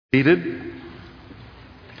Seated.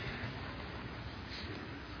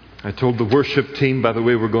 I told the worship team, by the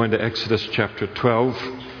way, we're going to Exodus chapter 12,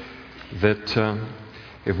 that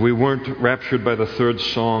if we weren't raptured by the third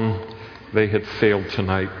song, they had failed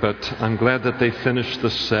tonight. But I'm glad that they finished the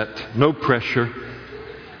set. No pressure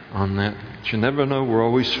on that. But you never know. We're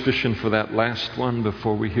always fishing for that last one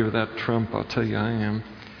before we hear that trump. I'll tell you, I am.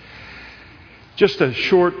 Just a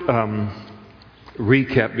short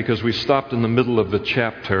recap, because we stopped in the middle of the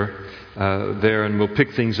chapter there, and we'll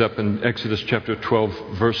pick things up in Exodus chapter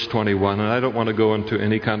 12, verse 21. And I don't want to go into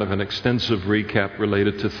any kind of an extensive recap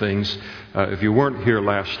related to things. If you weren't here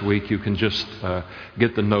last week, you can just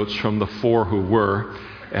get the notes from the four who were.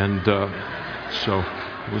 And so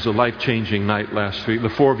it was a life-changing night last week. The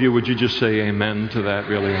four of you, would you just say amen to that,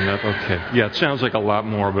 really? Okay. Yeah, it sounds like a lot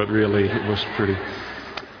more, but really it was pretty...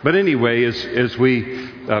 But anyway, as we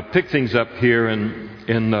pick things up here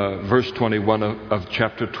in verse 21 of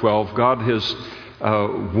chapter 12, God has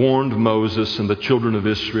warned Moses and the children of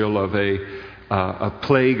Israel of a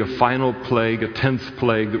plague, a final plague, a 10th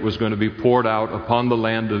plague that was going to be poured out upon the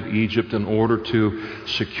land of Egypt in order to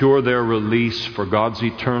secure their release for God's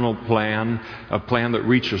eternal plan, a plan that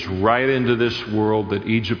reaches right into this world that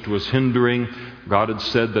Egypt was hindering. God had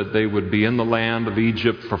said that they would be in the land of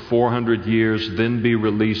Egypt for 400 years, then be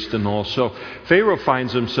released and all. So Pharaoh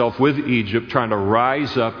finds himself with Egypt trying to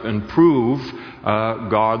rise up and prove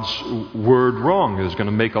God's word wrong. He's going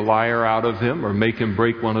to make a liar out of him or make him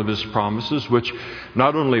break one of his promises, which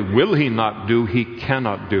not only will he not do, he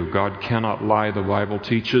cannot do. God cannot lie, the Bible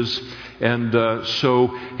teaches. And so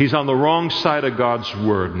he's on the wrong side of God's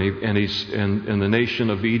word, and the nation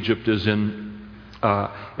of Egypt is in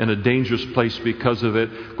a dangerous place because of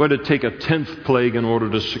it. Going to take a 10th plague in order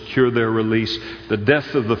to secure their release. The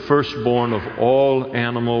death of the firstborn of all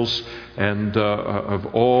animals and of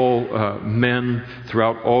all men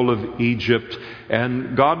throughout all of Egypt.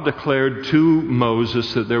 And God declared to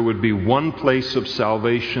Moses that there would be one place of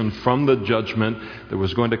salvation from the judgment that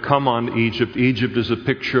was going to come on Egypt. Egypt is a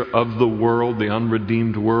picture of the world, the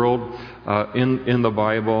unredeemed world in the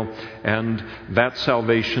Bible. And that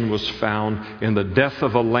salvation was found in the death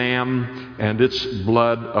of a lamb and its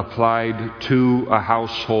blood applied to a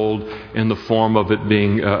household in the form of it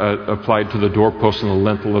being applied to the doorpost and the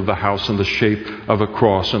lintel of the house in the shape of a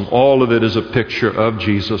cross. And all of it is a picture of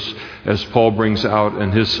Jesus, as Paul brings out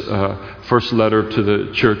in his first letter to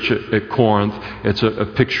the church at Corinth. It's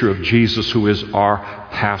a picture of Jesus, who is our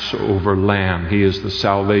Passover lamb. He is the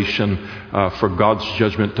salvation for God's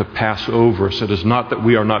judgment to pass over us. It is not that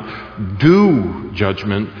we are not due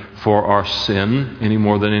judgment for our sin any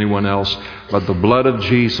more than anyone else, but the blood of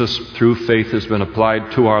Jesus through faith has been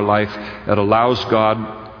applied to our life. That allows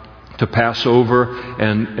God to pass over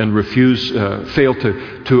and fail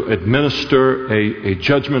to administer a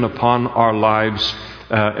judgment upon our lives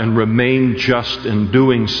and remain just in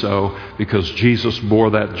doing so, because Jesus bore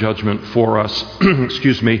that judgment for us,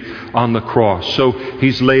 on the cross. So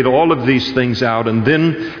he's laid all of these things out, and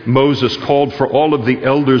then Moses called for all of the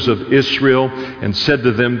elders of Israel and said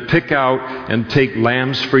to them, "Pick out and take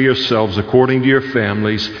lambs for yourselves according to your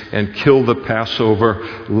families and kill the Passover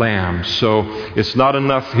lamb." So it's not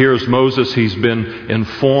enough. Here's Moses. He's been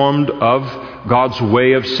informed of God's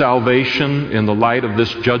way of salvation in the light of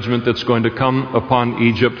this judgment that's going to come upon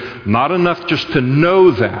Egypt. Not enough just to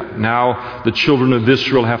know that. Now the children of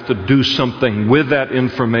Israel have to do something with that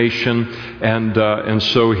information, and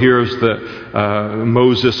so here's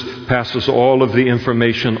Moses passes all of the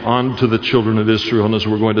information on to the children of Israel, and as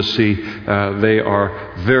we're going to see, they are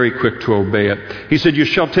very quick to obey it. He said, "You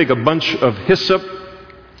shall take a bunch of hyssop."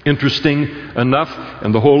 Interesting enough,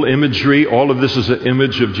 and the whole imagery, all of this is an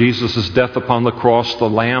image of Jesus' death upon the cross, the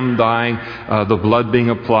lamb dying, the blood being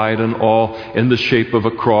applied, and all in the shape of a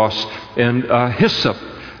cross. And hyssop,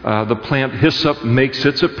 the plant hyssop, makes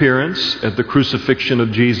its appearance at the crucifixion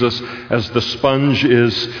of Jesus as the sponge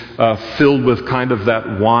is filled with kind of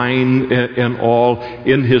that wine and all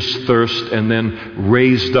in his thirst, and then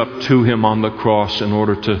raised up to him on the cross in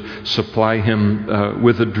order to supply him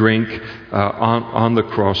with a drink on the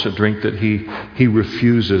cross, a drink that he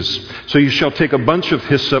refuses. "So you shall take a bunch of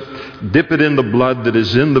hyssop, dip it in the blood that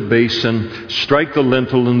is in the basin, strike the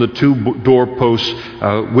lintel and the two doorposts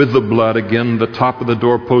with the blood, again the top of the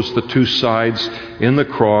doorpost, the two sides in the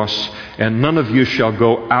cross, and none of you shall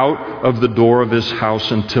go out of the door of his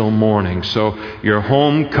house until morning." So your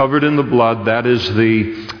home covered in the blood, that is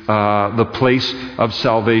the place of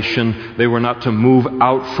salvation. They were not to move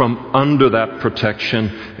out from under that protection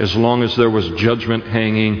as long as there was judgment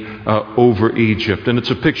hanging over Egypt. And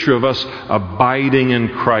it's a picture of us abiding in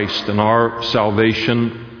Christ and our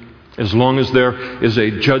salvation As long as there is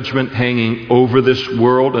a judgment hanging over this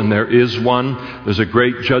world, and there is one, there's a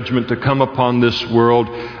great judgment to come upon this world,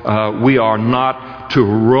 we are not to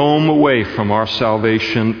roam away from our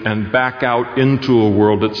salvation and back out into a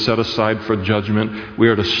world that's set aside for judgment. We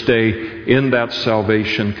are to stay in that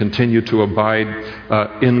salvation, continue to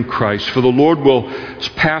abide in Christ. For the Lord will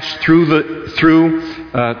pass through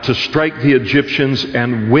to strike the Egyptians,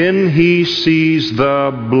 and when He sees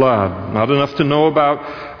the blood, not enough to know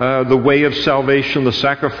about the way of salvation, the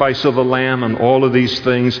sacrifice of the Lamb, and all of these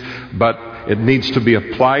things, but it needs to be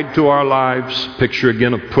applied to our lives. Picture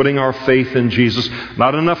again of putting our faith in Jesus.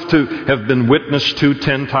 Not enough to have been witnessed to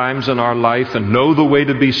 10 times in our life and know the way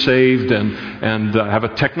to be saved and have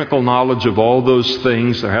a technical knowledge of all those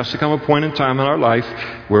things. There has to come a point in time in our life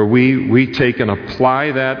where we take and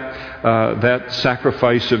apply that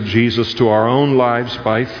sacrifice of Jesus to our own lives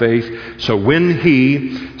by faith. So when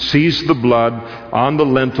He sees the blood on the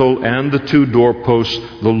lintel and the 2 doorposts,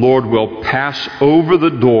 the Lord will pass over the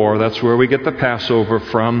door. That's where we get the Passover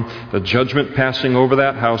from, the judgment passing over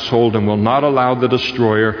that household, and will not allow the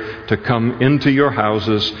destroyer to come into your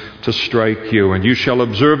houses to strike you. And you shall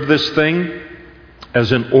observe this thing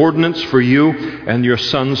as an ordinance for you and your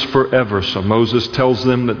sons forever. So Moses tells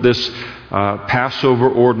them that this Passover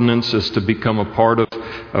ordinance is to become a part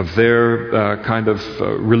of their kind of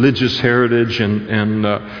religious heritage and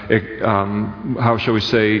how shall we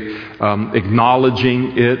say,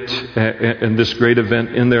 acknowledging it in this great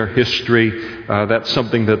event in their history. That's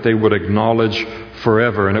something that they would acknowledge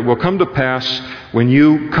forever. And it will come to pass when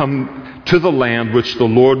you come to the land which the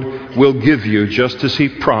Lord will give you, just as He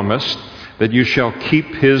promised, that you shall keep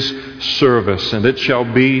His service. And it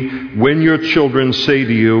shall be when your children say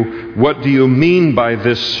to you, what do you mean by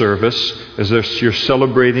this service? As you're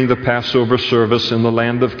celebrating the Passover service in the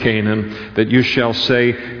land of Canaan, that you shall say,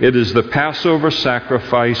 it is the Passover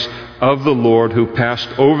sacrifice of the Lord who passed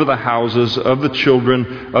over the houses of the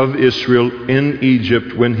children of Israel in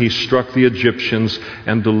Egypt when He struck the Egyptians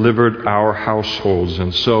and delivered our households.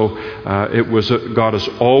 And so God is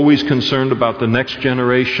always concerned about the next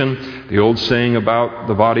generation. The old saying about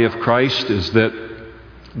the body of Christ is that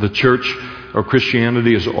the church or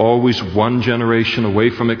Christianity is always one generation away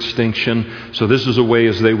from extinction. So this is a way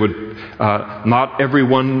as they would, not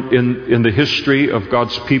everyone in the history of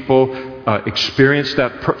God's people experienced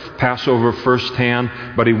that Passover firsthand,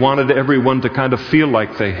 but He wanted everyone to kind of feel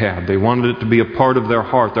like they had. They wanted it to be a part of their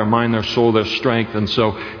heart, their mind, their soul, their strength. And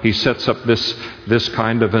so He sets up this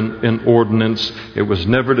kind of an ordinance. It was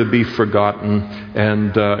never to be forgotten.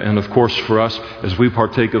 And of course for us, as we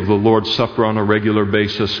partake of the Lord's Supper on a regular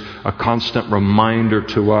basis, a constant reminder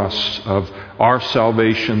to us of our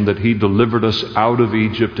salvation, that He delivered us out of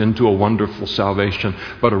Egypt into a wonderful salvation,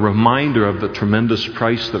 but a reminder of the tremendous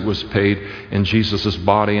price that was paid in Jesus'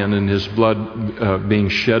 body and in His blood being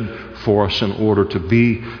shed for us in order to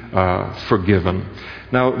be forgiven.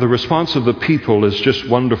 Now, the response of the people is just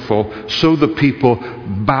wonderful. So the people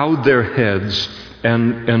bowed their heads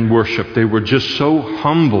and worshiped. They were just so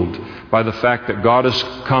humbled by the fact that God has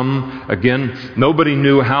come again. Nobody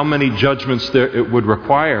knew how many judgments it would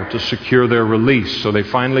require to secure their release. So they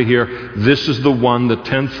finally hear, this is the one, the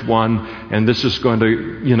 10th one, and this is going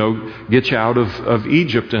to, get you out of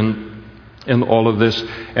Egypt and all of this.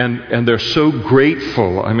 And they're so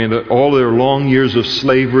grateful. I mean, all their long years of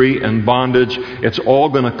slavery and bondage, it's all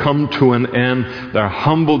going to come to an end. They're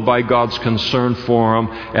humbled by God's concern for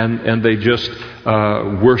them, and they just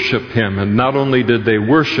worship Him. And not only did they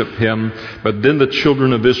worship Him, but then the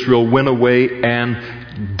children of Israel went away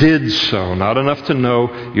and did so. Not enough to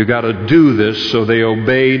know, you got to do this. So they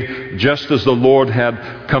obeyed just as the Lord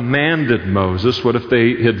had commanded Moses. What if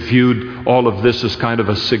they had viewed all of this as kind of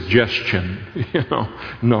a suggestion?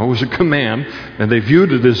 No, it was a command, and they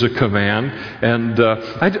viewed it as a command. And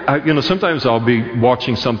I sometimes I'll be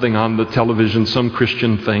watching something on the television, some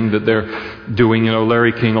Christian thing that they're doing.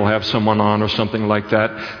 Larry King will have someone on or something like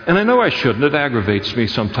that, and I know I shouldn't. It aggravates me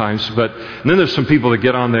sometimes. But then there's some people that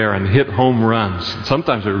get on there and hit home runs.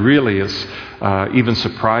 Sometimes it really is even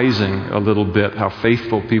surprising a little bit how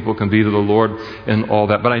faithful people can be to the Lord and all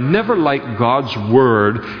that. But I never like God's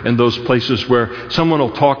Word in those places where someone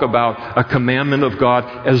will talk about a commandment of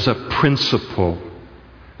God as a principle.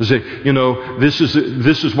 They say,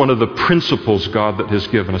 this is one of the principles, God, that has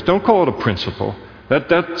given us. Don't call it a principle.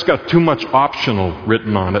 That's got too much optional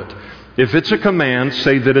written on it. If it's a command,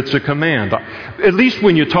 say that it's a command. At least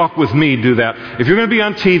when you talk with me, do that. If you're going to be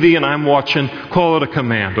on TV and I'm watching, call it a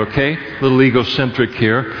command, okay? A little egocentric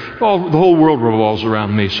here. Well, the whole world revolves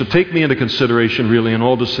around me, so take me into consideration really in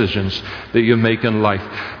all decisions that you make in life.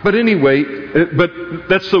 But anyway, but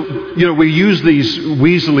that's we use these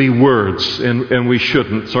weaselly words, and we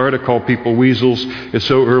shouldn't. Sorry to call people weasels. It's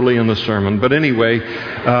so early in the sermon. But anyway,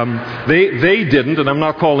 they didn't, and I'm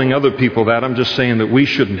not calling other people that. I'm just saying that we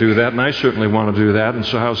shouldn't do that. And I certainly want to do that. And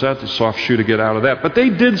so how's that? The soft shoe to get out of that. But they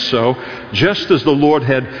did so just as the Lord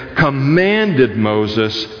had commanded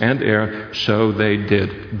Moses and Aaron, so they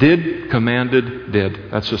did. Did, commanded,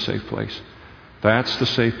 did. That's a safe place. That's the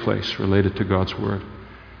safe place related to God's Word.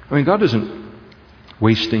 I mean, God isn't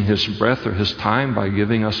wasting His breath or His time by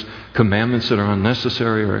giving us commandments that are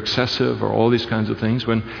unnecessary or excessive or all these kinds of things.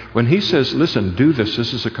 When He says, listen, do this,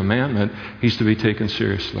 this is a commandment, He's to be taken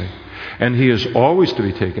seriously. And He is always to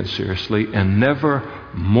be taken seriously, and never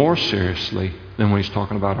more seriously than when He's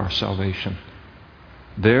talking about our salvation.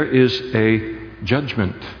 There is a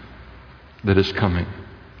judgment that is coming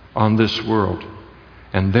on this world.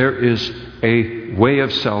 And there is a way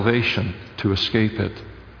of salvation to escape it.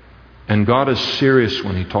 And God is serious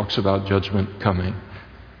when He talks about judgment coming,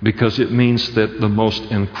 because it means that the most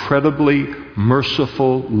incredibly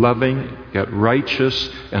merciful, loving, yet righteous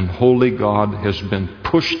and holy God has been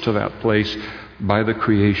pushed to that place by the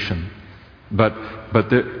creation. But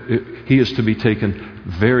He is to be taken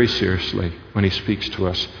very seriously when He speaks to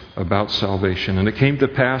us about salvation. And it came to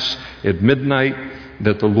pass at midnight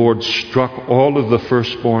that the Lord struck all of the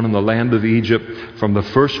firstborn in the land of Egypt, from the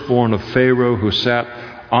firstborn of Pharaoh who sat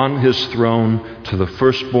on his throne to the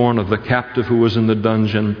firstborn of the captive who was in the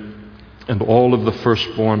dungeon, and all of the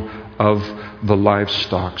firstborn of the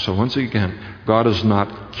livestock. So once again, God is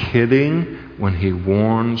not kidding when He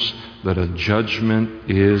warns that a judgment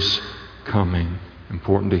is coming.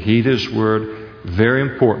 Important to heed His word. Very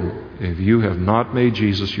important, if you have not made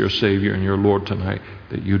Jesus your Savior and your Lord tonight,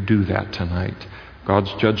 that you do that tonight.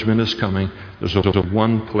 God's judgment is coming. There's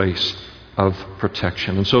one place of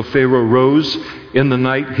protection. And so Pharaoh rose in the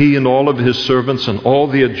night, he and all of his servants and all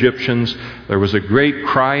the Egyptians. There was a great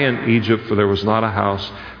cry in Egypt, for there was not a house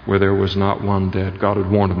where there was not one dead. God had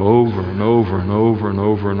warned them over and over and over and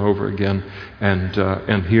over and over again.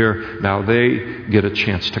 And here now they get a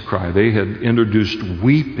chance to cry. They had introduced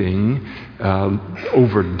weeping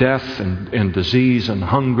over death and disease and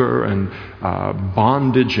hunger and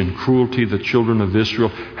bondage and cruelty. The children of Israel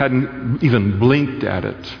hadn't even blinked at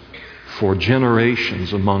it for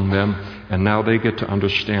generations among them, and now they get to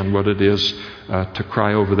understand what it is to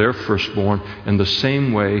cry over their firstborn in the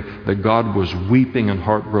same way that God was weeping and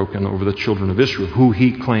heartbroken over the children of Israel, who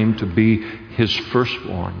He claimed to be His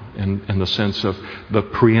firstborn in the sense of the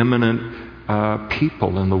preeminent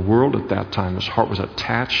people in the world at that time. His heart was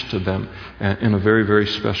attached to them in a very, very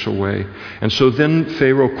special way. And so then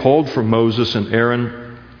Pharaoh called for Moses and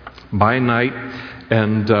Aaron by night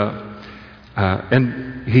and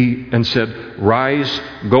said, "Rise,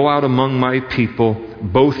 go out among my people,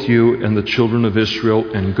 both you and the children of Israel,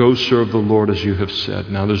 and go serve the Lord as you have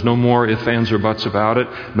said." Now there's no more ifs, ands, or buts about it.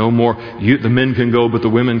 No more, the men can go, but the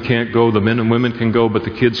women can't go. The men and women can go, but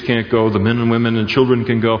the kids can't go. The men and women and children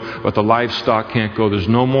can go, but the livestock can't go. There's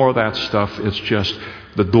no more of that stuff. It's just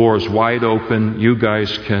the door is wide open. You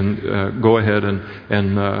guys can go ahead and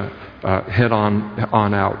head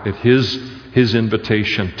on out. At His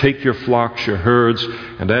invitation, take your flocks, your herds,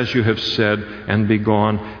 and as you have said, and be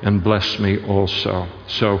gone, and bless me also.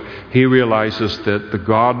 So he realizes that the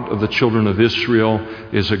God of the children of Israel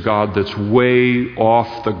is a God that's way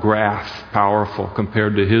off the graph powerful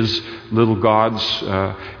compared to his little gods.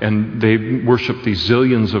 And they worship these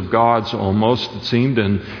zillions of gods almost, it seemed,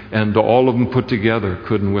 and all of them put together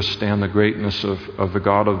couldn't withstand the greatness of the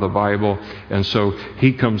God of the Bible. And so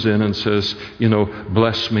he comes in and says,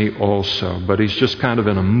 bless me also. But he's just kind of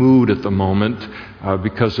in a mood at the moment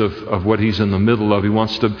because of what he's in the middle of. He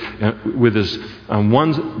wants to, with his,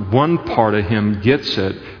 one part of him gets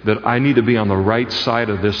it, that I need to be on the right side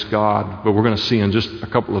of this God. But we're going to see in just a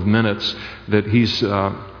couple of minutes that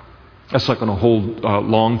that's not going to hold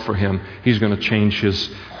long for him. He's going to change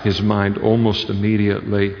his mind almost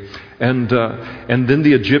immediately. And then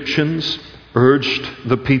the Egyptians urged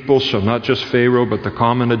the people, so not just Pharaoh, but the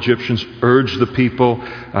common Egyptians urged the people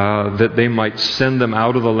that they might send them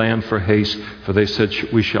out of the land for haste, for they said,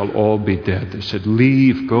 we shall all be dead. They said,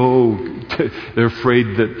 leave, go. They're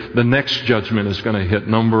afraid that the next judgment is going to hit,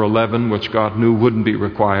 number 11, which God knew wouldn't be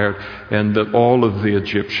required, and that all of the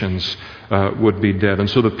Egyptians would be dead. And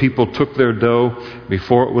so the people took their dough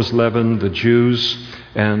before it was leavened, the Jews,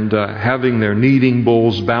 and having their kneading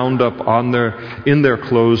bowls bound up in their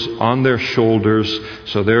clothes on their shoulders.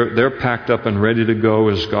 So they're packed up and ready to go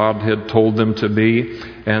as God had told them to be.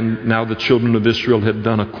 And now the children of Israel had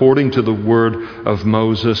done according to the word of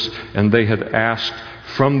Moses, and they had asked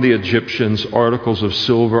from the Egyptians articles of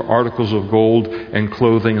silver, articles of gold, and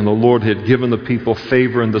clothing. And the Lord had given the people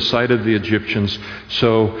favor in the sight of the Egyptians,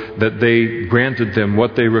 so that they granted them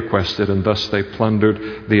what they requested, and thus they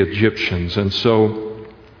plundered the Egyptians. And so,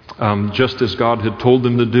 just as God had told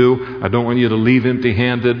them to do, I don't want you to leave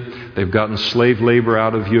empty-handed. They've gotten slave labor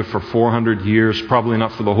out of you for 400 years, probably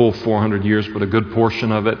not for the whole 400 years, but a good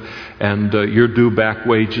portion of it. And you're due back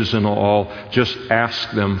wages and all. Just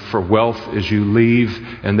ask them for wealth as you leave,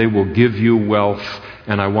 and they will give you wealth.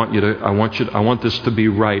 And I want this to be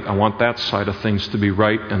right. I want that side of things to be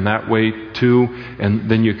right and that way too.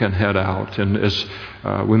 And then you can head out. And as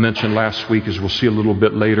we mentioned last week, as we'll see a little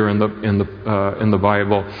bit later in the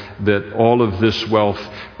Bible, that all of this wealth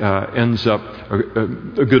ends up,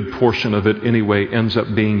 a good portion of it anyway, ends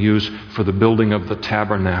up being used for the building of the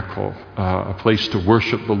tabernacle, a place to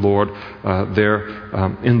worship the Lord there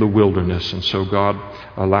in the wilderness. And so God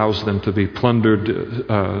allows them to be plundered,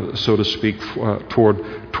 so to speak,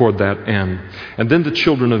 toward that end. And then the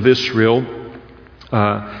children of Israel,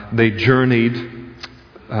 they journeyed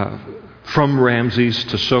from Ramses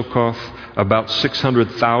to Succoth, about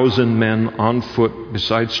 600,000 men on foot,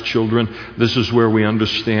 besides children. This is where we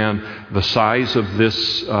understand the size of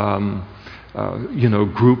this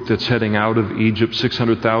group that's heading out of Egypt,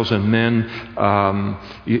 600,000 men,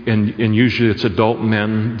 and usually it's adult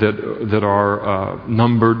men that are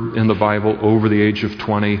numbered in the Bible over the age of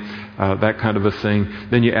 20, that kind of a thing.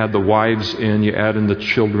 Then you add the wives in, you add in the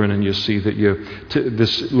children, and you see that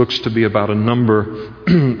this looks to be about a number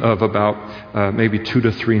of about maybe 2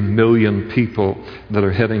 to 3 million people that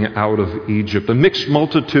are heading out of Egypt. A mixed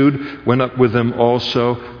multitude went up with them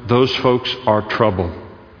also. Those folks are trouble.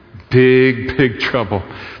 Big trouble.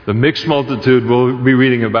 The mixed multitude, we'll be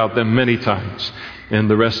reading about them many times in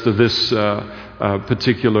the rest of this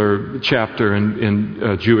particular chapter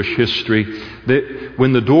in Jewish history.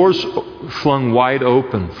 When the doors flung wide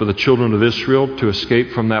open for the children of Israel to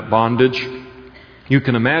escape from that bondage, you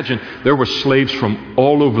can imagine there were slaves from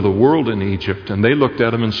all over the world in Egypt, and they looked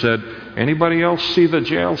at them and said, "Anybody else see the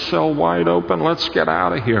jail cell wide open? Let's get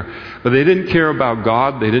out of here." But they didn't care about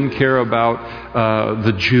God. They didn't care about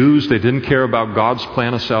the Jews. They didn't care about God's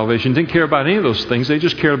plan of salvation. Didn't care about any of those things. They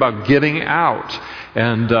just cared about getting out.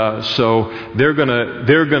 And so they're gonna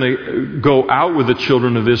go out with the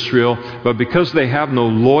children of Israel, but because they have no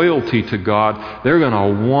loyalty to God, they're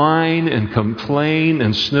gonna whine and complain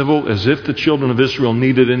and snivel as if the children of Israel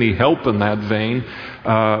needed any help in that vein.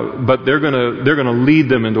 But they're gonna lead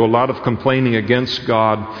them into a lot of complaining against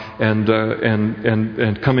God,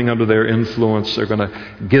 and coming under their influence, they're gonna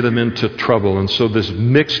get them into trouble. And so this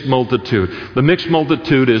mixed multitude, the mixed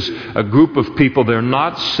multitude is a group of people. They're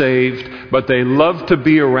not saved, but they love to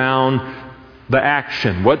be around the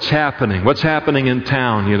action. What's happening in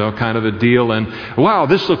town, kind of a deal. And wow,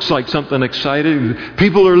 this looks like something exciting.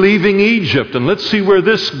 People are leaving Egypt, and let's see where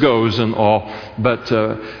this goes and all.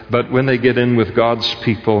 But when they get in with God's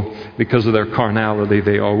people, because of their carnality,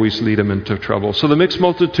 they always lead them into trouble. So the mixed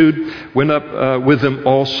multitude went up with them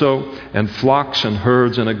also, and flocks and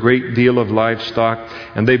herds and a great deal of livestock.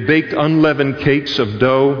 And they baked unleavened cakes of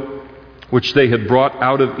dough, which they had brought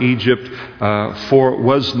out of Egypt, for it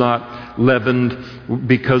was not leavened,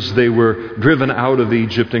 because they were driven out of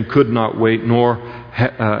Egypt and could not wait, nor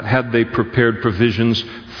had they prepared provisions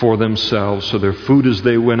for themselves. So their food as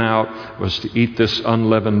they went out was to eat this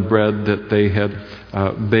unleavened bread that they had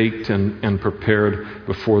baked and prepared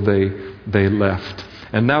before they left.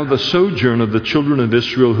 And now the sojourn of the children of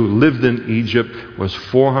Israel who lived in Egypt was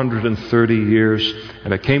 430 years.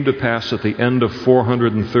 And it came to pass at the end of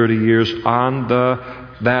 430 years, on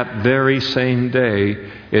that very same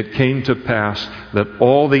day, it came to pass that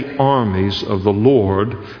all the armies of the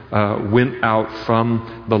Lord went out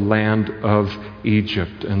from the land of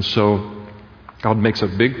Egypt. And so God makes a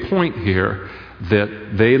big point here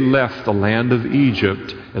that they left the land of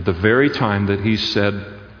Egypt at the very time that He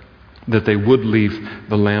said that they would leave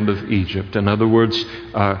the land of Egypt. In other words,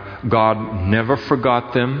 God never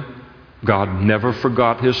forgot them. God never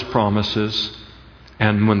forgot His promises.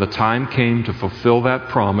 And when the time came to fulfill that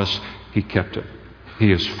promise, He kept it.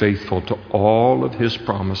 He is faithful to all of His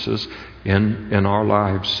promises in our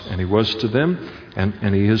lives. And He was to them,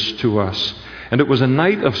 and He is to us. And it was a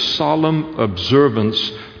night of solemn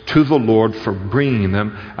observance to the Lord for bringing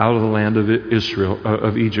them out of the land of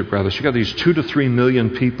of Egypt. So you got these 2 to 3 million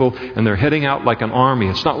people, and they're heading out like an army.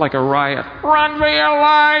 It's not like a riot. Run for your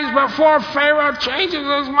lives before Pharaoh changes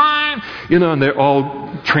his mind. And they're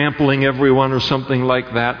all trampling everyone or something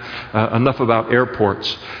like that. Enough about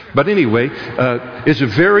airports. But anyway, it's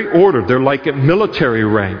very ordered. They're like at military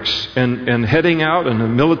ranks and heading out, and the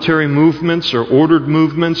military movements are ordered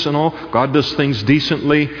movements and all. God does things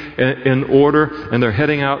decently in order, and they're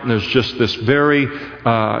heading out, and there's just this very,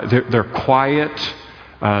 they're quiet.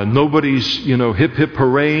 Nobody's, hip hip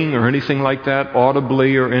hurraying or anything like that,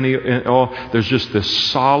 audibly or there's just this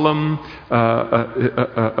solemn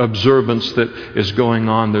observance that is going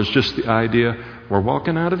on. There's just the idea, we're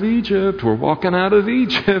walking out of Egypt. We're walking out of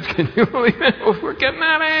Egypt. Can you believe it? We're getting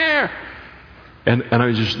out of here. And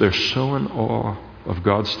they're so in awe of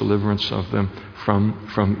God's deliverance of them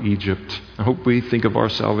from Egypt. I hope we think of our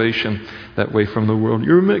salvation that way from the world.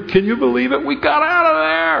 Can you believe it? We got out of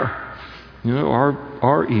there.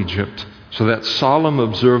 Our Egypt. So that solemn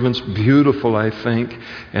observance, beautiful, I think.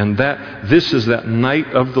 And this is that night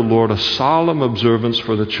of the Lord, a solemn observance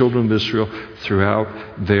for the children of Israel throughout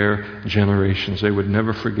their generations. They would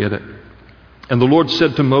never forget it. And the Lord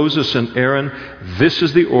said to Moses and Aaron, this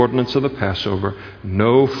is the ordinance of the Passover.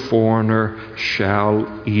 No foreigner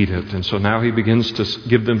shall eat it. And so now he begins to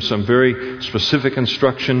give them some very specific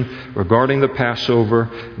instruction regarding the Passover.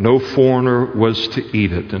 No foreigner was to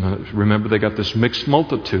eat it. And remember, they got this mixed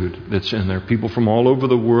multitude that's in there. People from all over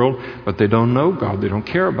the world, but they don't know God. They don't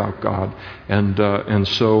care about God. And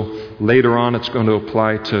so later on it's going to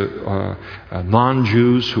apply to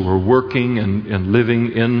non-Jews who were working and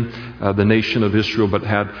living in the nation of Israel, but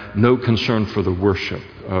had no concern for the worship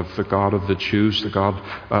of the God of the Jews, the God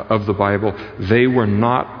of the Bible. They were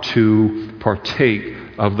not to partake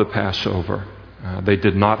of the Passover. They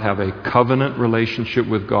did not have a covenant relationship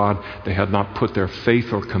with God. They had not put their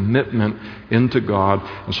faith or commitment into God.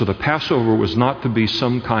 And so the Passover was not to be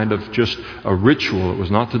some kind of just a ritual. It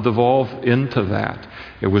was not to devolve into that.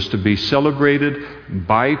 It was to be celebrated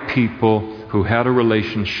by people who had a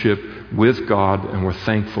relationship with God and were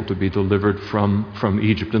thankful to be delivered from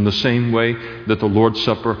Egypt. In the same way that the Lord's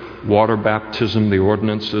Supper, water baptism, the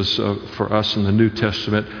ordinances for us in the New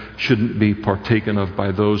Testament shouldn't be partaken of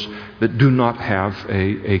by those that do not have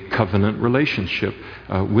a covenant relationship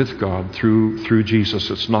with God through Jesus.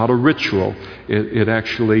 It's not a ritual. It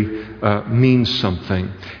actually means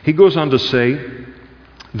something. He goes on to say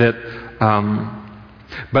that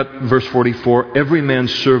but verse 44, every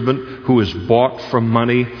man's servant who is bought from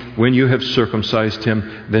money, when you have circumcised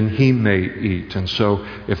him, then he may eat. And so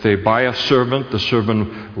if they buy a servant, the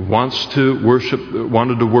servant wanted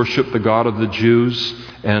to worship the God of the Jews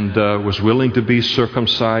and was willing to be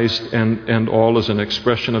circumcised and all as an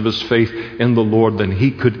expression of his faith in the Lord, then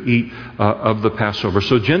he could eat of the Passover.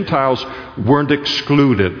 So Gentiles weren't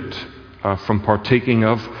excluded from partaking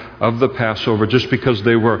of the Passover just because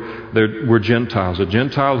they were Gentiles. A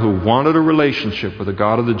Gentile who wanted a relationship with the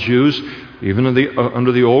God of the Jews, even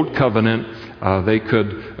under the Old Covenant, they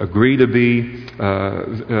could agree to be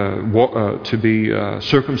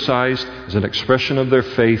circumcised as an expression of their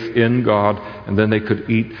faith in God, and then they could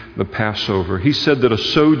eat the Passover. He said that a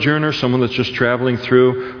sojourner, someone that's just traveling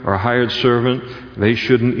through, or a hired servant, they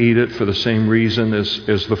shouldn't eat it for the same reason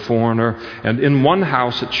as the foreigner. And in one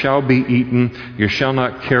house it shall be eaten. You shall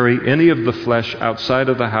not carry any of the flesh outside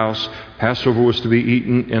of the house. Passover was to be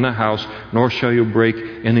eaten in a house, nor shall you break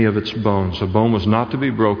any of its bones. A bone was not to be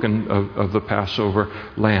broken of the Passover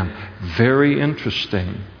lamb. Very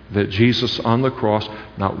interesting that Jesus on the cross,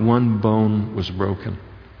 not one bone was broken.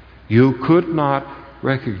 You could not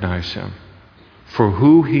recognize him for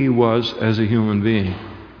who he was as a human being.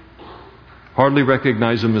 Hardly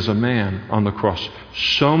recognize him as a man on the cross.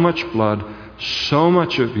 So much blood, so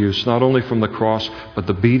much abuse, not only from the cross, but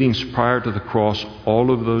the beatings prior to the cross,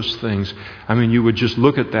 all of those things. I mean, you would just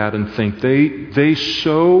look at that and think they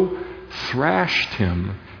so thrashed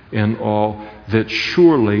him in all that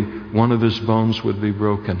surely one of his bones would be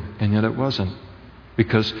broken. And yet it wasn't,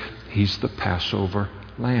 because he's the Passover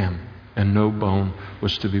lamb and no bone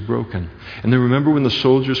was to be broken. And then remember when the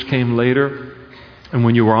soldiers came later, and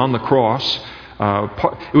when you were on the cross,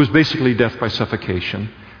 it was basically death by suffocation,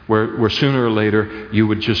 where sooner or later you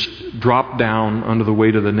would just drop down under the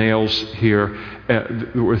weight of the nails here,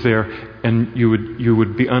 that were there, and you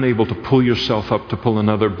would be unable to pull yourself up to pull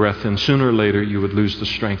another breath in. Sooner or later, you would lose the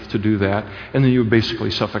strength to do that, and then you would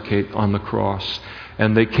basically suffocate on the cross.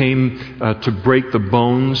 And they came to break the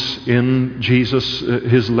bones in Jesus,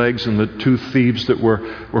 his legs, and the two thieves that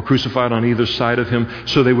were crucified on either side of him,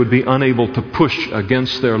 so they would be unable to push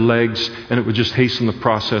against their legs, and it would just hasten the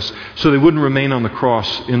process, so they wouldn't remain on the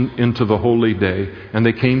cross into the holy day. And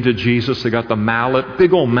they came to Jesus. They got the mallet,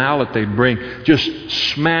 big old mallet they'd bring, just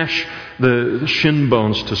smash the shin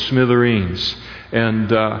bones to smithereens. And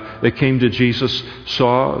they came to Jesus,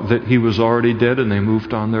 saw that he was already dead, and they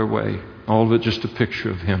moved on their way. All of it just a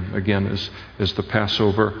picture of him, again, as the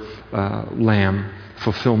Passover lamb,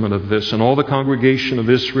 fulfillment of this. And all the congregation of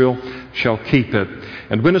Israel shall keep it.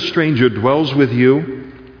 And when a stranger dwells with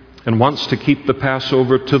you and wants to keep the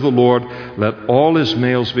Passover to the Lord, let all his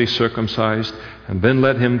males be circumcised, and then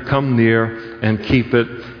let him come near and keep it,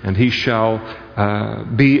 and he shall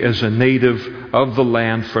be as a native of the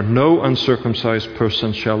land, for no uncircumcised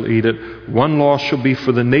person shall eat it. One law shall be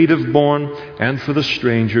for the native born and for the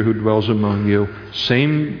stranger who dwells among you.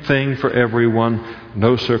 Same thing for everyone.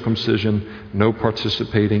 No circumcision, no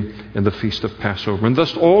participating in the feast of Passover. And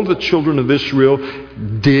thus all the children of Israel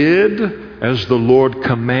did as the Lord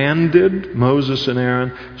commanded Moses and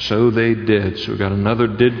Aaron, so they did. So we've got another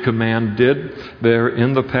did command, did there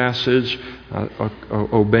in the passage,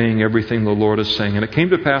 obeying everything the Lord is saying. And it came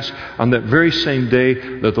to pass on that very same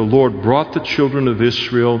day that the Lord brought the children of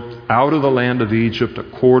Israel out of the land of Egypt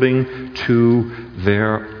according to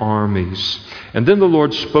their armies. And then the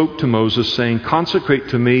Lord spoke to Moses, saying, consecrate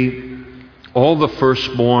to me all the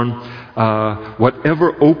firstborn,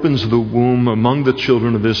 whatever opens the womb among the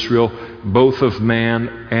children of Israel, both of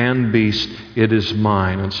man and beast, it is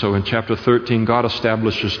mine. And so in chapter 13, God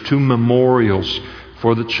establishes two memorials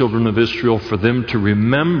for the children of Israel, for them to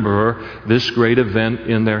remember this great event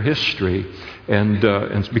in their history. And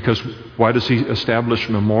because, why does he establish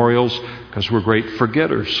memorials? Because we're great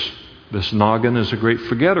forgetters. This noggin is a great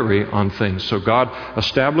forgettery on things. So God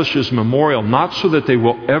establishes memorial, not so that they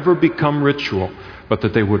will ever become ritual, but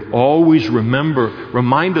that they would always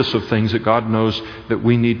remind us of things that God knows that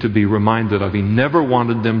we need to be reminded of. He never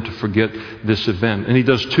wanted them to forget this event. And he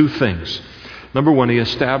does two things. Number one, he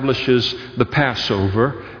establishes the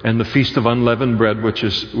Passover and the Feast of Unleavened Bread, which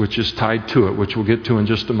is tied to it, which we'll get to in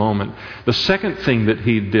just a moment. The second thing that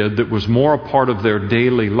he did that was more a part of their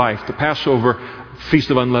daily life, the Passover,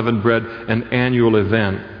 Feast of Unleavened Bread, an annual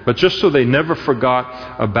event. But just so they never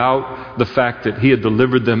forgot about the fact that he had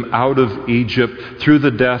delivered them out of Egypt through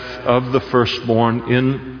the death of the firstborn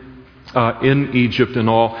in Egypt and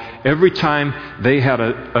all, every time they had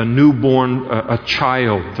a newborn, a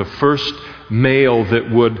child, the first male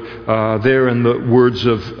that would, there in the words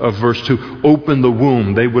of verse 2, open the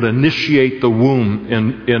womb. They would initiate the womb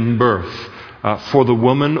in birth for the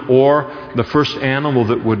woman, or the first animal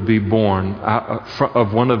that would be born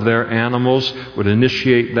of one of their animals would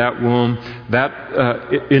initiate that womb.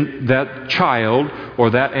 That child or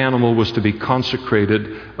that animal was to be consecrated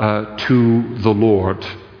to the Lord.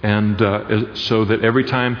 And so that every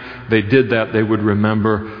time they did that, they would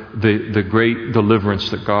remember the great deliverance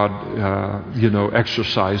that God,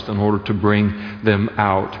 exercised in order to bring them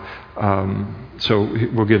out. So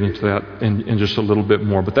we'll get into that in just a little bit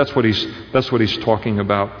more. But that's what he's talking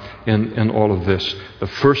about in all of this. The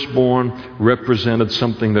firstborn represented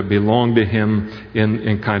something that belonged to him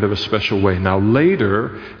in kind of a special way. Now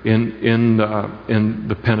later in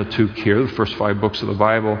the Pentateuch here, the first 5 books of the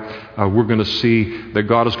Bible, we're going to see that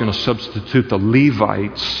God is going to substitute the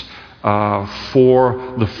Levites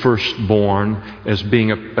for the firstborn as being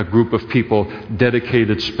a group of people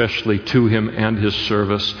dedicated specially to him and his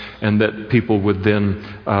service, and that people would then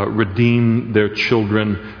redeem their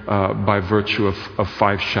children by virtue of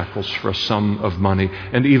 5 shekels for a sum of money.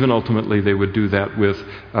 And even ultimately they would do that with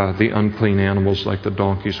the unclean animals like the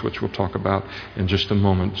donkeys, which we'll talk about in just a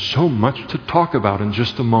moment. So much to talk about in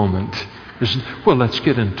just a moment. Well, let's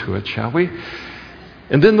get into it, shall we?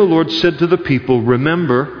 And then the Lord said to the people,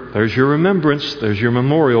 remember, there's your remembrance, there's your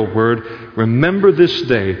memorial word. Remember this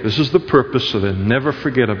day. This is the purpose, so that never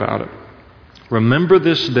forget about it. Remember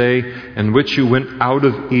this day in which you went out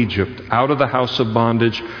of Egypt, out of the house of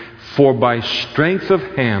bondage. For by strength of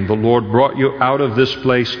hand the Lord brought you out of this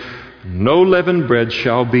place. No leavened bread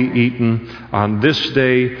shall be eaten. On this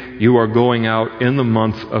day you are going out in the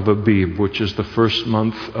month of Abib, which is the first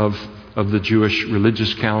month of the Jewish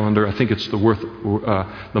religious calendar. I think it's the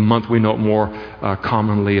month we know it more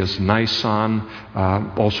commonly as Nisan,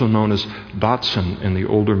 also known as Datsan in the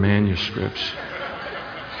older manuscripts.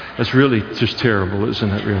 That's really just terrible,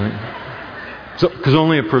 isn't it, really? Because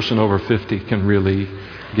only a person over 50 can really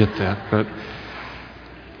get that. But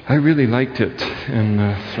I really liked it, and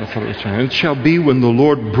so I thought it was fine. It shall be when the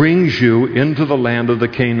Lord brings you into the land of the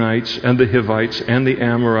Canaanites and the Hivites and the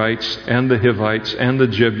Amorites and the Hivites and the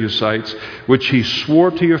Jebusites, which He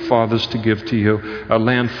swore to your fathers to give to you, a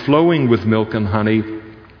land flowing with milk and honey,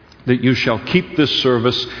 that you shall keep this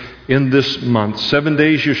service in this month. 7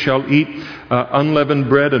 days you shall eat unleavened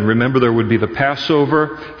bread. And remember, there would be the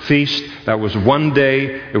Passover feast. That was 1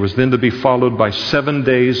 day. It was then to be followed by 7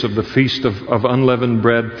 days of the feast of unleavened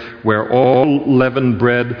bread, where all leavened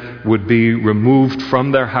bread would be removed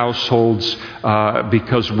from their households,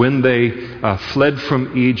 because when they fled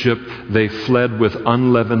from Egypt, they fled with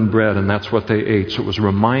unleavened bread, and that's what they ate. So it was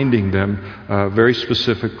reminding them very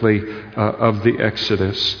specifically of the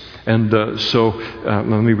Exodus. And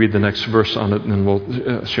let me read the next verse on it, and then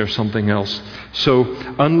we'll share something else. So,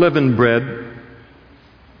 unleavened bread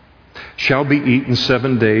shall be eaten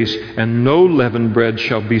 7 days, and no leavened bread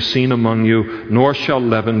shall be seen among you, nor shall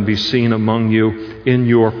leaven be seen among you in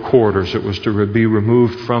your quarters. It was to be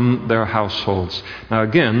removed from their households. Now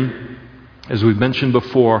again, as we've mentioned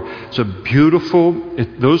before, it's a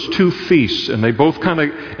those two feasts, and they both kind of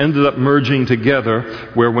ended up merging together,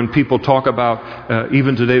 where when people talk about,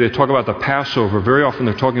 even today, they talk about the Passover. Very often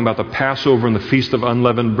they're talking about the Passover and the Feast of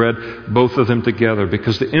Unleavened Bread, both of them together,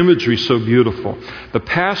 because the imagery is so beautiful. The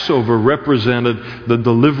Passover represented the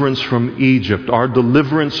deliverance from Egypt, our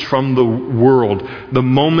deliverance from the world, the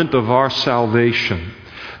moment of our salvation.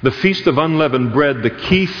 The Feast of Unleavened Bread, the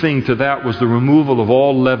key thing to that was the removal of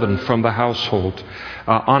all leaven from the household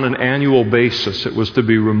on an annual basis. It was to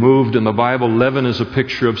be removed. In the Bible, leaven is a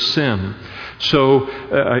picture of sin. So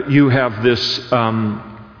you have this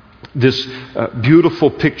beautiful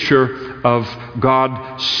picture of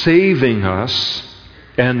God saving us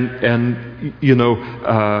and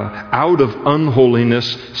out of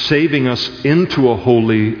unholiness, saving us into a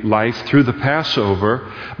holy life through the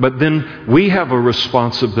Passover. But then we have a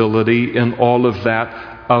responsibility in all of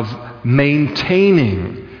that of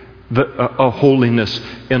maintaining a holiness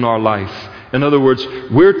in our life. In other words,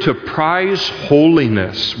 we're to prize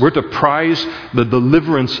holiness. We're to prize the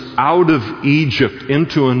deliverance out of Egypt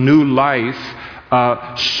into a new life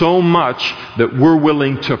so much that we're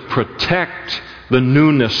willing to protect the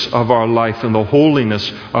newness of our life and the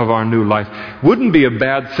holiness of our new life. Wouldn't be a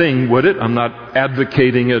bad thing, would it? I'm not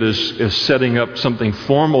advocating it as setting up something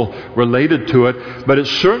formal related to it, but it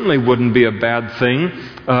certainly wouldn't be a bad thing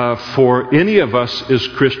for any of us as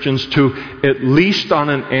Christians to, at least on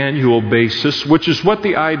an annual basis, which is what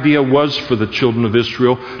the idea was for the children of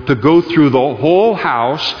Israel, to go through the whole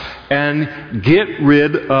house and get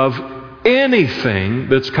rid of anything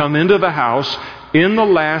that's come into the house in the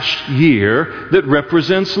last year that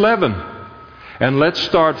represents leaven. And let's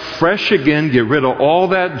start fresh again, get rid of all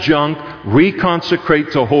that junk,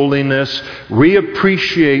 reconsecrate to holiness,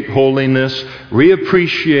 reappreciate holiness,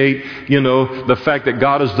 reappreciate, the fact that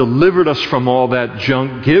God has delivered us from all that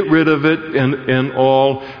junk. Get rid of it and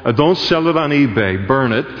all. Don't sell it on eBay,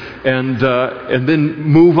 burn it, and then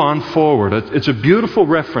move on forward. It's a beautiful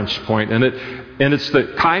reference point, and it's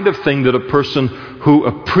the kind of thing that a person who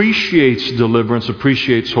appreciates deliverance,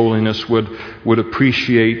 appreciates holiness, would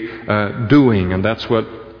appreciate doing. And that's what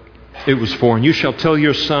it was for. And you shall tell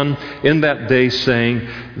your son in that day, saying,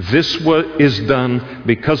 this is done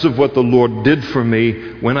because of what the Lord did for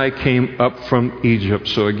me when I came up from Egypt.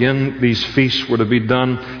 So again, these feasts were to be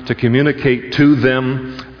done to communicate to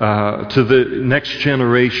them, to the next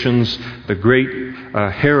generations, the great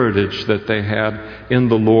heritage that they had in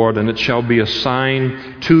the Lord. And it shall be a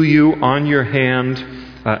sign to you on your hand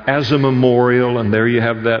as a memorial, and there you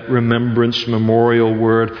have that remembrance memorial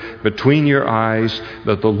word, between your eyes,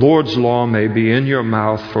 that the Lord's law may be in your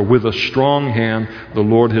mouth, for with a strong hand the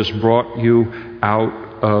Lord has brought you out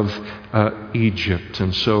of Egypt.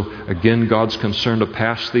 And so again, God's concerned to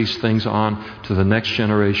pass these things on to the next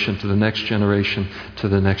generation, to the next generation, to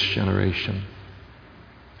the next generation.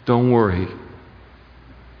 Don't worry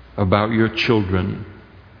about your children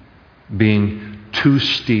being too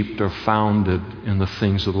steeped or founded in the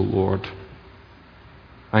things of the Lord.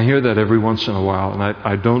 I hear that every once in a while, and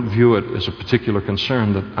I don't view it as a particular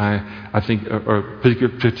concern that I think, or a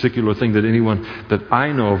particular thing that anyone that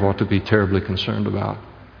I know of ought to be terribly concerned about.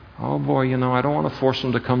 Oh boy, I don't want to force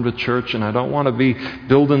them to come to church, and I don't want to be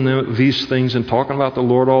building these things and talking about the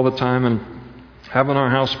Lord all the time and having our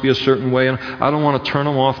house be a certain way, and I don't want to turn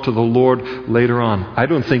them off to the Lord later on. I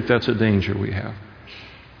don't think that's a danger we have.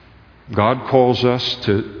 God calls us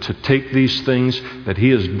to take these things that He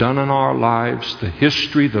has done in our lives, the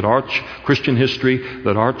history that our Christian history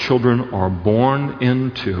that our children are born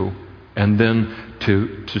into, and then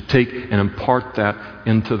to take and impart that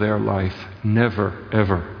into their life. Never,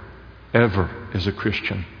 ever, ever as a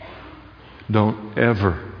Christian. Don't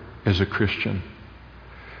ever as a Christian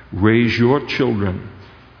raise your children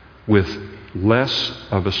with less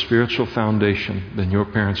of a spiritual foundation than your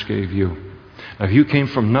parents gave you. Now, if you came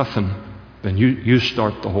from nothing, then you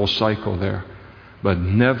start the whole cycle there. But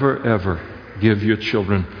never, ever give your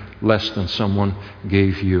children less than someone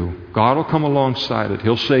gave you. God will come alongside it.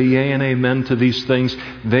 He'll say yea and amen to these things.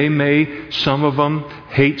 They may, some of them,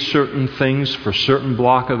 hate certain things for certain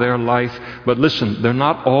block of their life. But listen, they're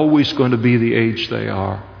not always going to be the age they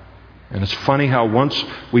are. And it's funny how once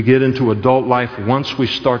we get into adult life, once we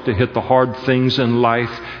start to hit the hard things in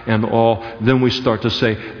life and all, then we start to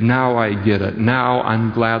say, now I get it. Now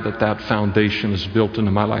I'm glad that that foundation is built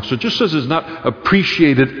into my life. So just as it's not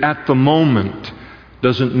appreciated at the moment,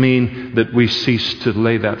 doesn't mean that we cease to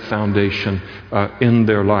lay that foundation in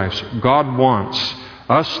their lives. God wants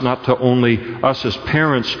us, not to only us as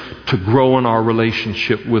parents, to grow in our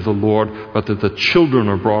relationship with the Lord, but that the children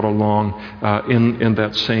are brought along in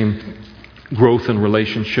that same growth and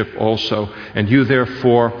relationship also. And you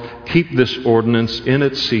therefore keep this ordinance in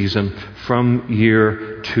its season from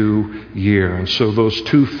year to year. And so those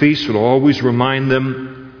two feasts will always remind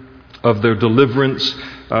them of their deliverance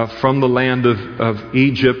from the land of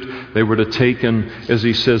Egypt. They were to take, and as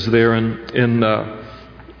he says there in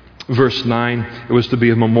verse 9, it was to be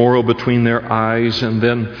a memorial between their eyes, and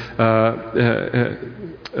then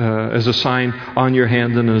as a sign on your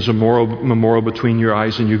hand, and as a memorial between your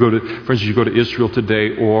eyes. And you go to, for instance, you go to Israel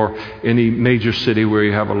today, or any major city where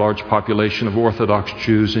you have a large population of Orthodox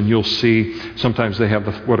Jews, and you'll see sometimes they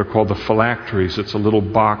have what are called the phylacteries. It's a little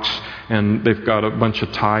box, and they've got a bunch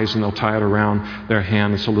of ties, and they'll tie it around their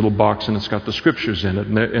hand. It's a little box, and it's got the scriptures in it,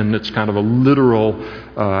 and it's kind of a literal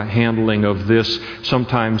handling of this.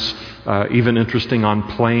 Sometimes even interesting on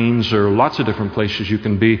planes or lots of different places you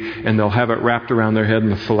can be, and they'll have it wrapped around their head,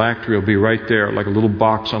 and the phylactery will be right there, like a little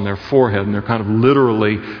box on their forehead, and they're kind of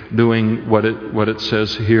literally doing what it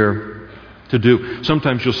says here to do.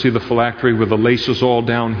 Sometimes you'll see the phylactery with the laces all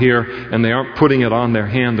down here, and they aren't putting it on their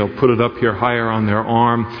hand. They'll put it up here higher on their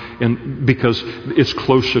arm, and because it's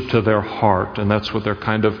closer to their heart, and that's what they're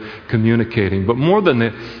kind of communicating. But more than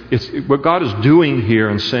that, it's what God is doing here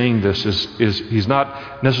and saying this is He's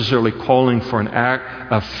not necessarily calling for an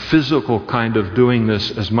act, a physical kind of doing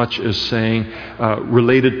this, as much as saying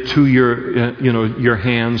related to your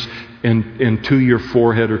hands and to your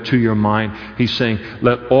forehead or to your mind. He's saying,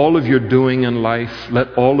 let all of your doing in life,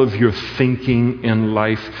 let all of your thinking in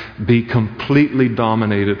life be completely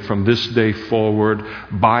dominated from this day forward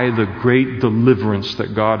by the great deliverance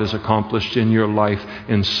that God has accomplished in your life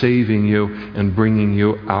in saving you and bringing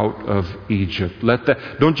you out of Egypt.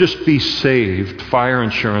 Don't just be saved, fire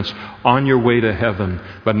insurance, on your way to heaven,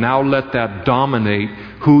 but now let that dominate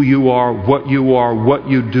who you are, what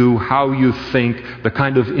you do, how you think, the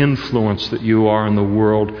kind of influence that you are in the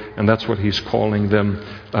world. And that's what He's calling them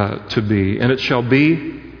to be. And it shall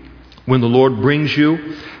be, when the Lord brings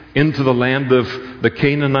you into the land of the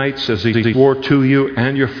Canaanites, as He swore to you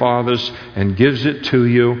and your fathers, and gives it to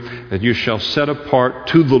you, that you shall set apart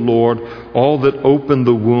to the Lord all that open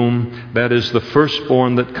the womb, that is the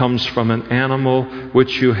firstborn that comes from an animal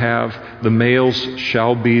which you have, the males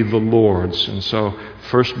shall be the Lord's. And so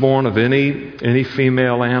firstborn of any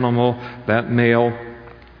female animal, that male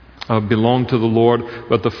belong to the Lord.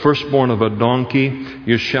 But the firstborn of a donkey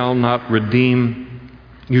you shall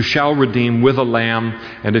redeem with a lamb,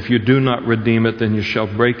 and if you do not redeem it, then you shall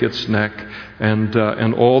break its neck. And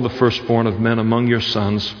all the firstborn of men among your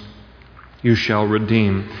sons you shall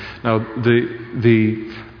redeem. Now,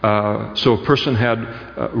 so a person had,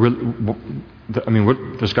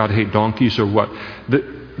 what, does God hate donkeys or what?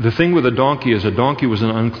 The thing with a donkey is a donkey was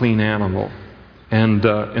an unclean animal.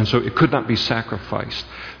 And so it could not be sacrificed.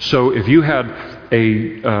 So if you had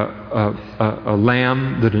a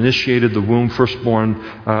lamb that initiated the womb, firstborn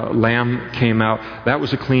lamb came out, that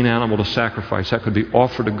was a clean animal to sacrifice. That could be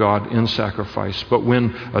offered to God in sacrifice. But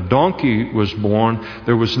when a donkey was born,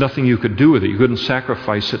 there was nothing you could do with it. You couldn't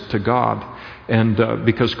sacrifice it to God. And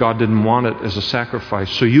because God didn't want it as a sacrifice.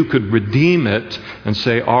 So you could redeem it and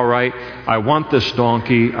say, all right, I want this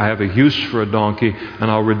donkey, I have a use for a donkey, and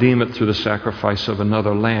I'll redeem it through the sacrifice of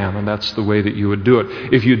another lamb. And that's the way that you would do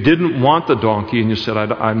it. If you didn't want the donkey and you said,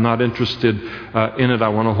 I'm not interested in it, I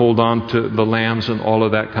want to hold on to the lambs and all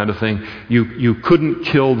of that kind of thing, you couldn't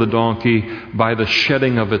kill the donkey by the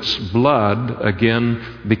shedding of its blood,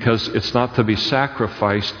 again, because it's not to be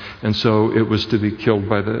sacrificed. And so it was to be killed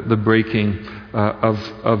by the breaking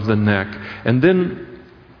of the neck. And then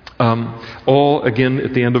All, again,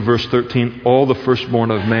 at the end of verse 13, all the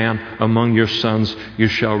firstborn of man among your sons you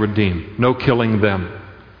shall redeem. No killing them.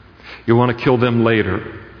 You want to kill them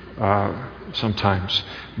later, sometimes,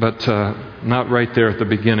 but not right there at the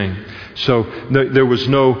beginning. So there was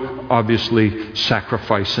no, obviously,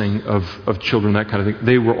 sacrificing of children, that kind of thing.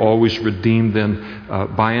 They were always redeemed then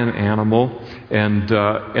by an animal. And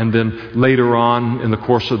then later on in the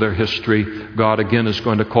course of their history, God again is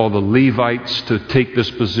going to call the Levites to take this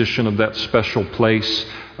position of that special place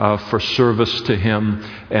for service to Him,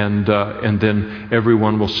 and then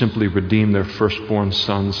everyone will simply redeem their firstborn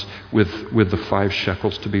sons with the 5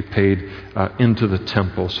 shekels to be paid into the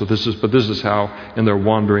temple. So this is how in their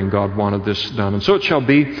wandering God wanted this done. And so it shall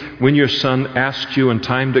be when your son asks you in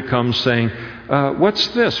time to come, saying, what's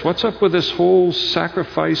this? What's up with this whole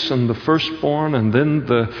sacrifice and the firstborn and then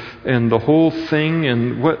the whole thing,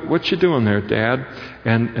 and what you doing there, Dad?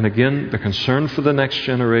 And again, the concern for the next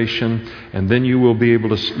generation, and then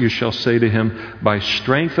you shall say to him, by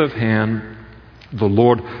strength of hand, the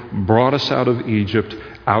Lord brought us out of Egypt,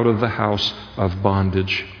 out of the house of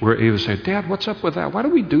bondage. We're able to say, Dad, what's up with that? Why do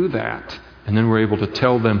we do that? And then we're able to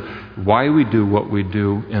tell them why we do what we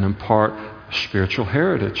do and impart spiritual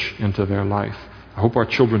heritage into their life. I hope our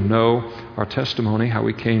children know our testimony, how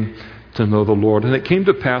we came to know the Lord. And it came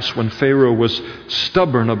to pass when Pharaoh was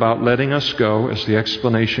stubborn about letting us go, as the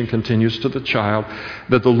explanation continues to the child,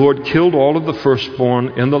 that the Lord killed all of the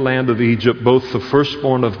firstborn in the land of Egypt, both the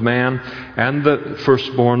firstborn of man and the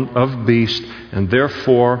firstborn of beast. And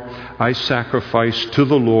therefore I sacrificed to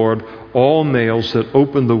the Lord all males that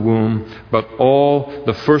opened the womb, but all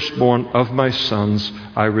the firstborn of my sons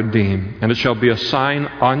I redeem. And it shall be a sign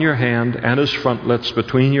on your hand and as frontlets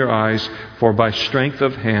between your eyes, for by strength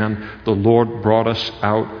of hand the Lord brought us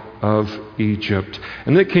out of Egypt.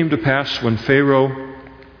 And it came to pass when Pharaoh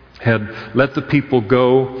had let the people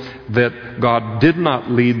go, that God did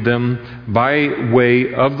not lead them by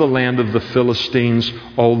way of the land of the Philistines,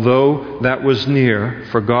 although that was near.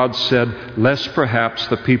 For God said, lest perhaps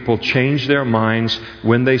the people change their minds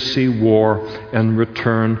when they see war and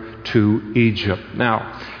return to Egypt.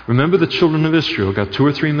 Now, remember the children of Israel, got 2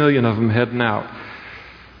 or 3 million of them heading out.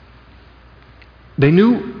 They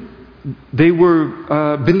knew they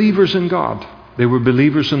were believers in God. They were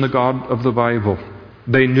believers in the God of the Bible.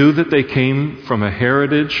 They knew that they came from a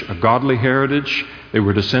heritage, a godly heritage. They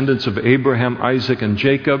were descendants of Abraham, Isaac, and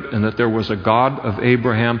Jacob, and that there was a God of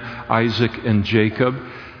Abraham, Isaac, and Jacob.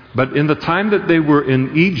 But in the time that they were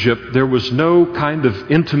in Egypt, there was no kind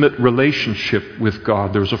of intimate relationship with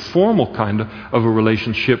God. There was a formal kind of a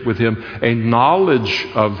relationship with Him, a knowledge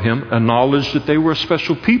of Him, a knowledge that they were a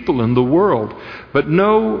special people in the world. But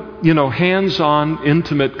no, hands-on,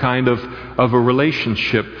 intimate kind of a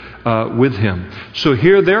relationship with Him. So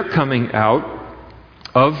here they're coming out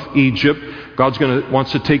of Egypt. God's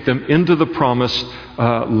wants to take them into the promised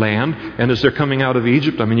land. And as they're coming out of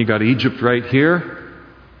Egypt, you got Egypt right here.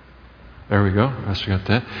 There we go. I got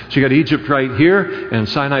that. So you got Egypt right here and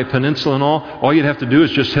Sinai Peninsula and all. All you'd have to do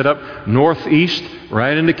is just head up northeast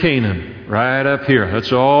right into Canaan, right up here.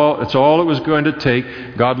 That's all it was going to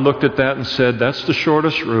take. God looked at that and said, that's the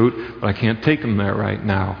shortest route, but I can't take them there right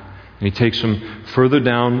now. And He takes them further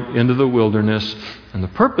down into the wilderness. And the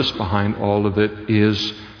purpose behind all of it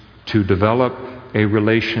is to develop a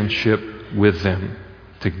relationship with them.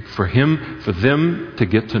 For them to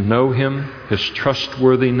get to know Him, His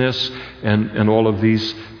trustworthiness, and all of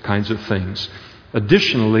these kinds of things.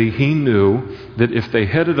 Additionally, He knew that if they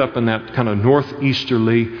headed up in that kind of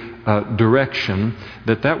northeasterly direction,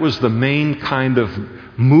 that was the main kind of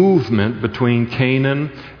movement between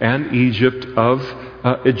Canaan and Egypt of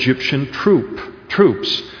Egyptian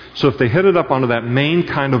troops. So if they headed up onto that main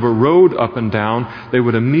kind of a road up and down, they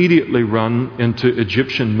would immediately run into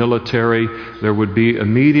Egyptian military. There would be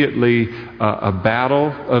immediately a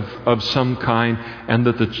battle of some kind, and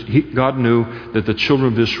that God knew that the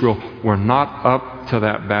children of Israel were not up to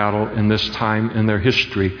that battle in this time in their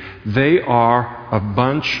history. They are a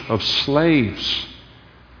bunch of slaves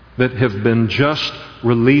that have been just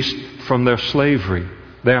released from their slavery.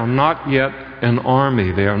 They are not yet an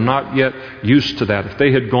army. They are not yet used to that. If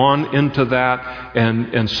they had gone into that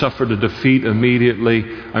and suffered a defeat immediately,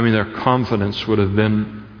 their confidence would have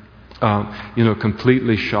been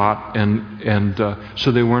completely shot, and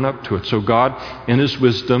so they weren't up to it. So God, in His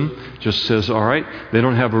wisdom, just says, all right, they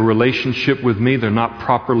don't have a relationship with me. They're not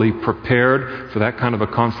properly prepared for that kind of a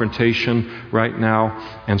confrontation right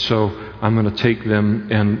now. And so I'm going to take them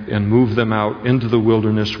and move them out into the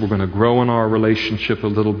wilderness. We're going to grow in our relationship a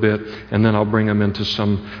little bit, and then I'll bring them into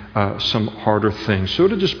some harder things. So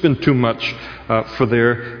it had just been too much for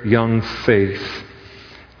their young faith.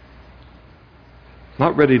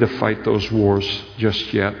 not ready to fight those wars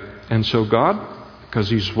just yet. And so God, because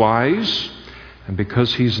He's wise and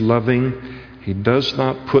because He's loving, He does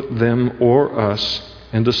not put them or us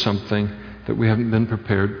into something that we haven't been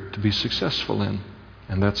prepared to be successful in.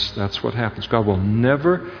 And that's what happens. God will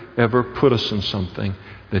never, ever put us in something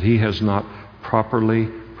that He has not properly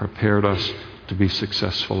prepared us to be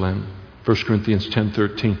successful in. 1 Corinthians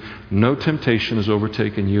 10:13, no temptation has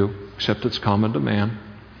overtaken you except it's common to man.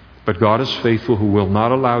 But God is faithful, who will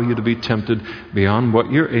not allow you to be tempted beyond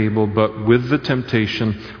what you're able, but with the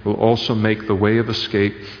temptation will also make the way of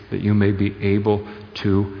escape that you may be able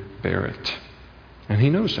to bear it. And He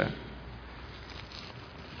knows that.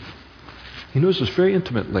 He knows us very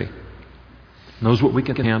intimately. Knows what we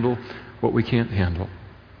can handle, what we can't handle.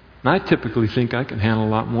 And I typically think I can handle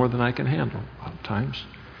a lot more than I can handle a lot of times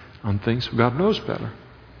on things. God knows better,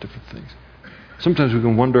 different things. Sometimes we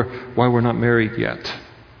can wonder why we're not married yet.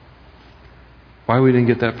 Why we didn't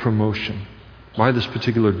get that promotion. Why this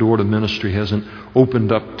particular door to ministry hasn't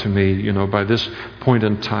opened up to me, by this point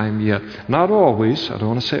in time yet. Not always, I don't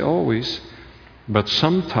want to say always, but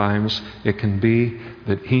sometimes it can be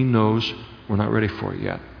that He knows we're not ready for it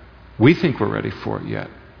yet. We think we're ready for it yet.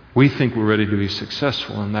 We think we're ready to be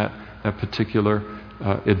successful in that particular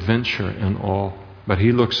adventure and all. But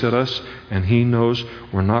He looks at us and He knows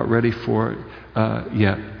we're not ready for it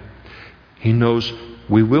yet. He knows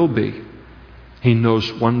we will be. He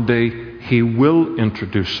knows one day He will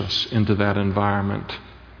introduce us into that environment.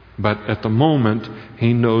 But at the moment,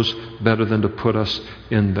 He knows better than to put us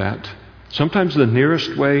in that. Sometimes the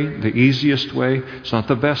nearest way, the easiest way, it's not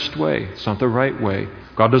the best way. It's not the right way.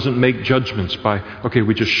 God doesn't make judgments by, okay,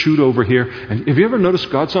 we just shoot over here. And have you ever noticed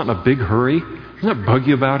God's not in a big hurry? Doesn't that bug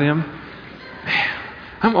you about Him? Man,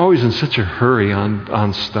 I'm always in such a hurry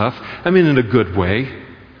on stuff. I mean, in a good way.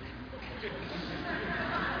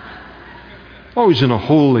 Always in a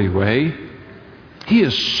holy way. He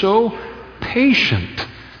is so patient.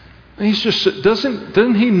 He's just,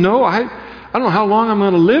 doesn't He know? I don't know how long I'm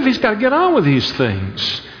going to live. He's got to get on with these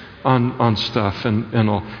things on stuff and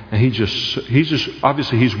all. And he's just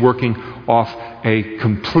obviously He's working off a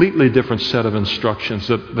completely different set of instructions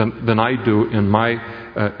than I do in my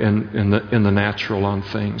in the natural on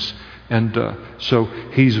things. And so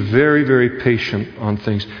He's very, very patient on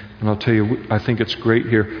things. And I'll tell you, I think it's great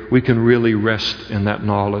here. We can really rest in that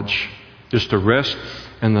knowledge. Just to rest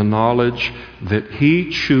in the knowledge that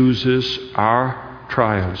He chooses our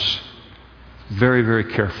trials very,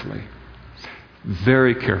 very carefully.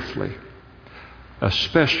 Very carefully.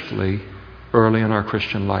 Especially early in our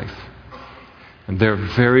Christian life. And they're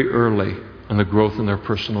very early in the growth in their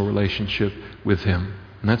personal relationship with Him.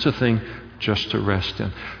 And that's a thing just to rest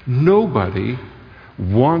in. Nobody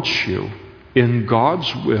wants you in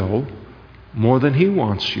God's will more than He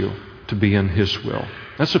wants you to be in His will.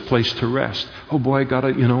 That's a place to rest. Oh boy, I gotta,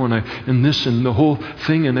 and this and the whole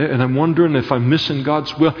thing, and I'm wondering if I'm missing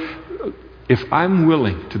God's will. If I'm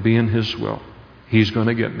willing to be in His will, He's going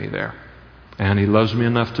to get me there. And He loves me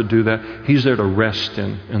enough to do that. He's there to rest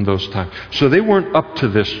in those times. So they weren't up to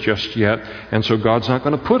this just yet. And so God's not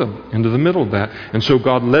going to put them into the middle of that. And so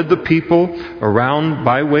God led the people around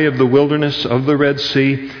by way of the wilderness of the Red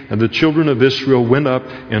Sea. And the children of Israel went up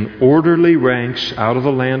in orderly ranks out of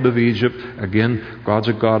the land of Egypt. Again, God's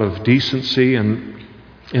a God of decency and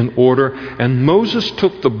in order. And Moses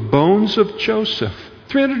took the bones of Joseph.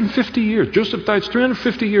 350 years. Joseph died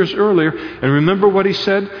 350 years earlier. And remember what he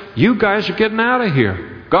said? You guys are getting out of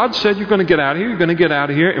here. God said you're going to get out of here. You're going to get out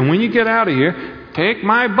of here. And when you get out of here, take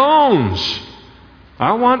my bones.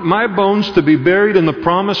 I want my bones to be buried in the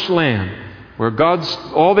promised land where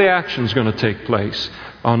all the action's going to take place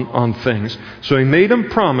on things. So He made him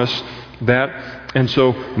promise that. And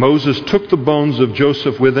so Moses took the bones of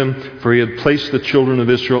Joseph with him, for he had placed the children of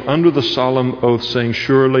Israel under the solemn oath, saying,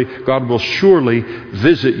 surely, God will surely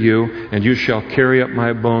visit you, and you shall carry up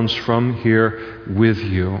my bones from here with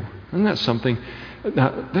you. Isn't that something?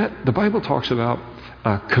 Now, that the Bible talks about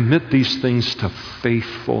commit these things to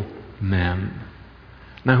faithful men.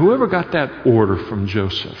 Now, whoever got that order from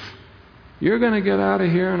Joseph, you're going to get out of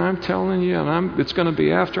here, and I'm telling you, it's going to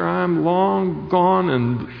be after I'm long gone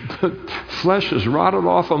and the flesh is rotted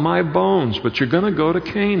off of my bones, but you're going to go to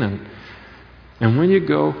Canaan. And when you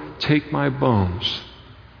go, take my bones.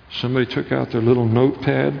 Somebody took out their little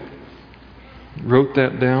notepad, wrote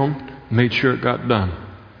that down, made sure it got done.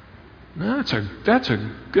 Now, that's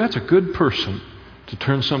a good person to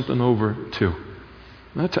turn something over to.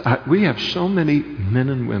 We have so many men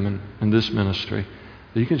and women in this ministry.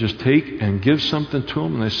 You can just take and give something to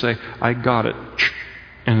them and they say, I got it.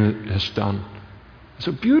 And it's done. It's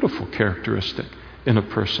a beautiful characteristic in a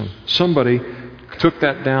person. Somebody took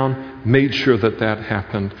that down, made sure that that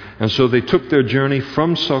happened. And so they took their journey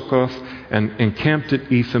from Succoth and encamped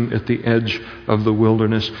at Etham at the edge of the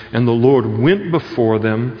wilderness. And the Lord went before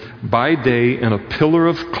them by day in a pillar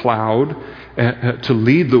of cloud to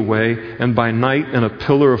lead the way, and by night in a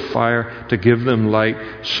pillar of fire to give them light,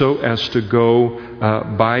 so as to go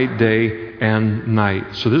by day and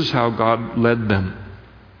night. So this is how God led them.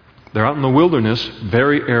 They're out in the wilderness,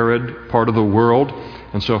 very arid part of the world.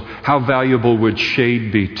 And so how valuable would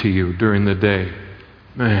shade be to you during the day?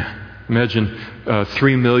 Man, imagine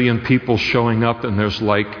 3 million people showing up and there's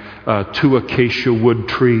like 2 acacia wood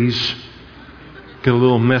trees. Get a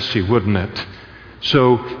little messy, wouldn't it?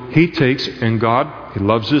 So he takes, and God, he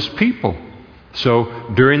loves his people.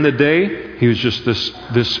 So during the day, he was just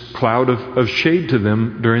this cloud of shade to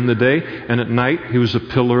them during the day. And at night, he was a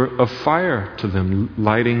pillar of fire to them,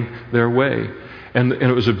 lighting their way. And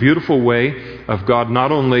it was a beautiful way of God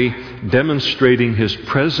not only demonstrating his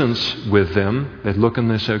presence with them. They'd look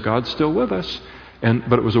and they say, God's still with us.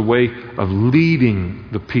 But it was a way of leading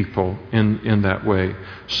the people in that way.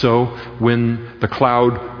 So when the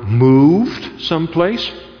cloud moved someplace,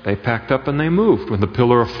 they packed up and they moved. When the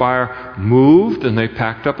pillar of fire moved, and they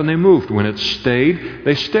packed up and they moved. When it stayed,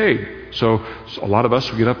 they stayed. So a lot of us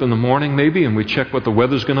would get up in the morning maybe and we check what the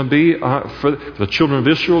weather's going to be. For the children of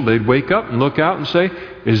Israel, they'd wake up and look out and say,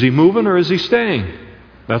 is he moving or is he staying?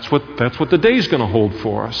 That's what the day's going to hold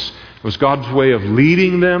for us. It was God's way of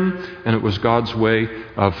leading them, and it was God's way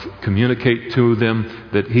of communicate to them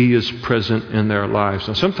that he is present in their lives.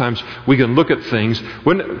 Now sometimes we can look at things.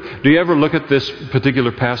 Do you ever look at this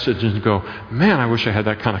particular passage and go, man, I wish I had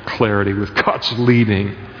that kind of clarity with God's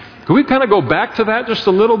leading? Can we kind of go back to that just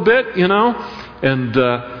a little bit, And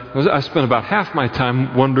I spent about half my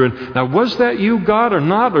time wondering, now was that you, God, or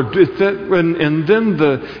not? Or did that? And then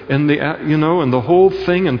the whole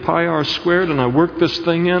thing in pi r squared, and I worked this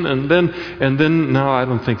thing in, and then no, I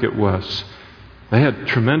don't think it was. They had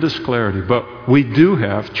tremendous clarity, but we do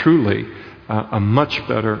have truly a much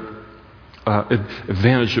better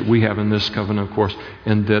advantage that we have in this covenant, of course,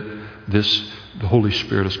 in that the Holy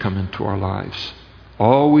Spirit has come into our lives,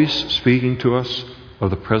 always speaking to us of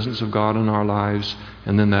the presence of God in our lives,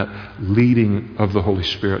 and then that leading of the Holy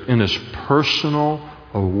Spirit in as personal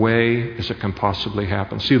a way as it can possibly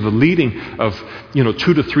happen. See, the leading of 2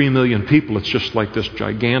 to 3 million people, it's just like this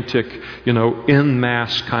gigantic, en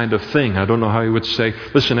masse kind of thing. I don't know how he would say,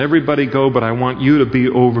 listen, everybody go, but I want you to be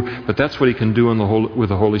over. But that's what he can do with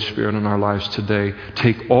the Holy Spirit in our lives today.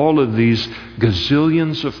 Take all of these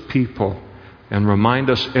gazillions of people and remind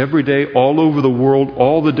us every day, all over the world,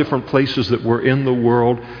 all the different places that we're in the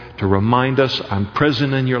world, to remind us, I'm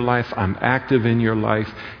present in your life, I'm active in your life,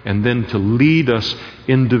 and then to lead us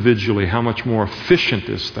individually. How much more efficient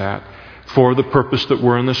is that for the purpose that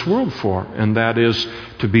we're in this world for? And that is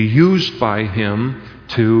to be used by him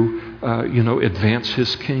to advance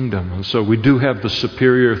his kingdom. And so we do have the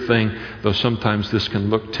superior thing, though sometimes this can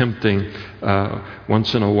look tempting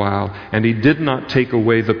once in a while. And he did not take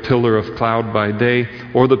away the pillar of cloud by day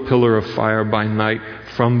or the pillar of fire by night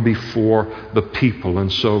from before the people.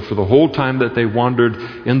 And so for the whole time that they wandered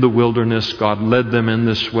in the wilderness, God led them in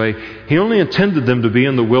this way. He only intended them to be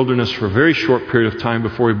in the wilderness for a very short period of time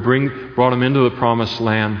before he brought them into the promised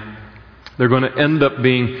land. They're going to end up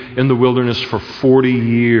being in the wilderness for 40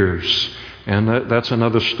 years. And that's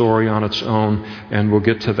another story on its own. And we'll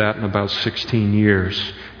get to that in about 16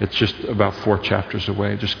 years. It's just about 4 chapters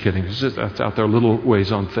away. Just kidding. That's out there a little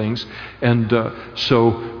ways on things. And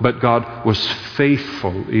but God was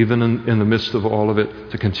faithful, even in the midst of all of it,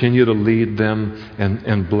 to continue to lead them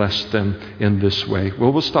and bless them in this way.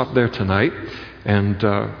 Well, we'll stop there tonight. And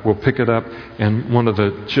we'll pick it up. And one of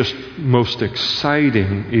the just most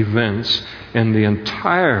exciting events in the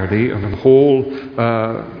entirety of the whole,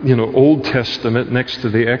 Old Testament, next to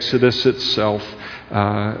the Exodus itself,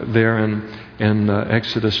 there in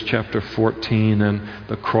Exodus chapter 14 and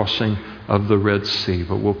the crossing of the Red Sea.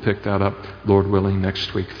 But we'll pick that up, Lord willing,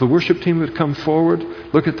 next week. If the worship team would come forward,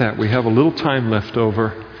 look at that. We have a little time left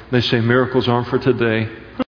over. They say miracles aren't for today.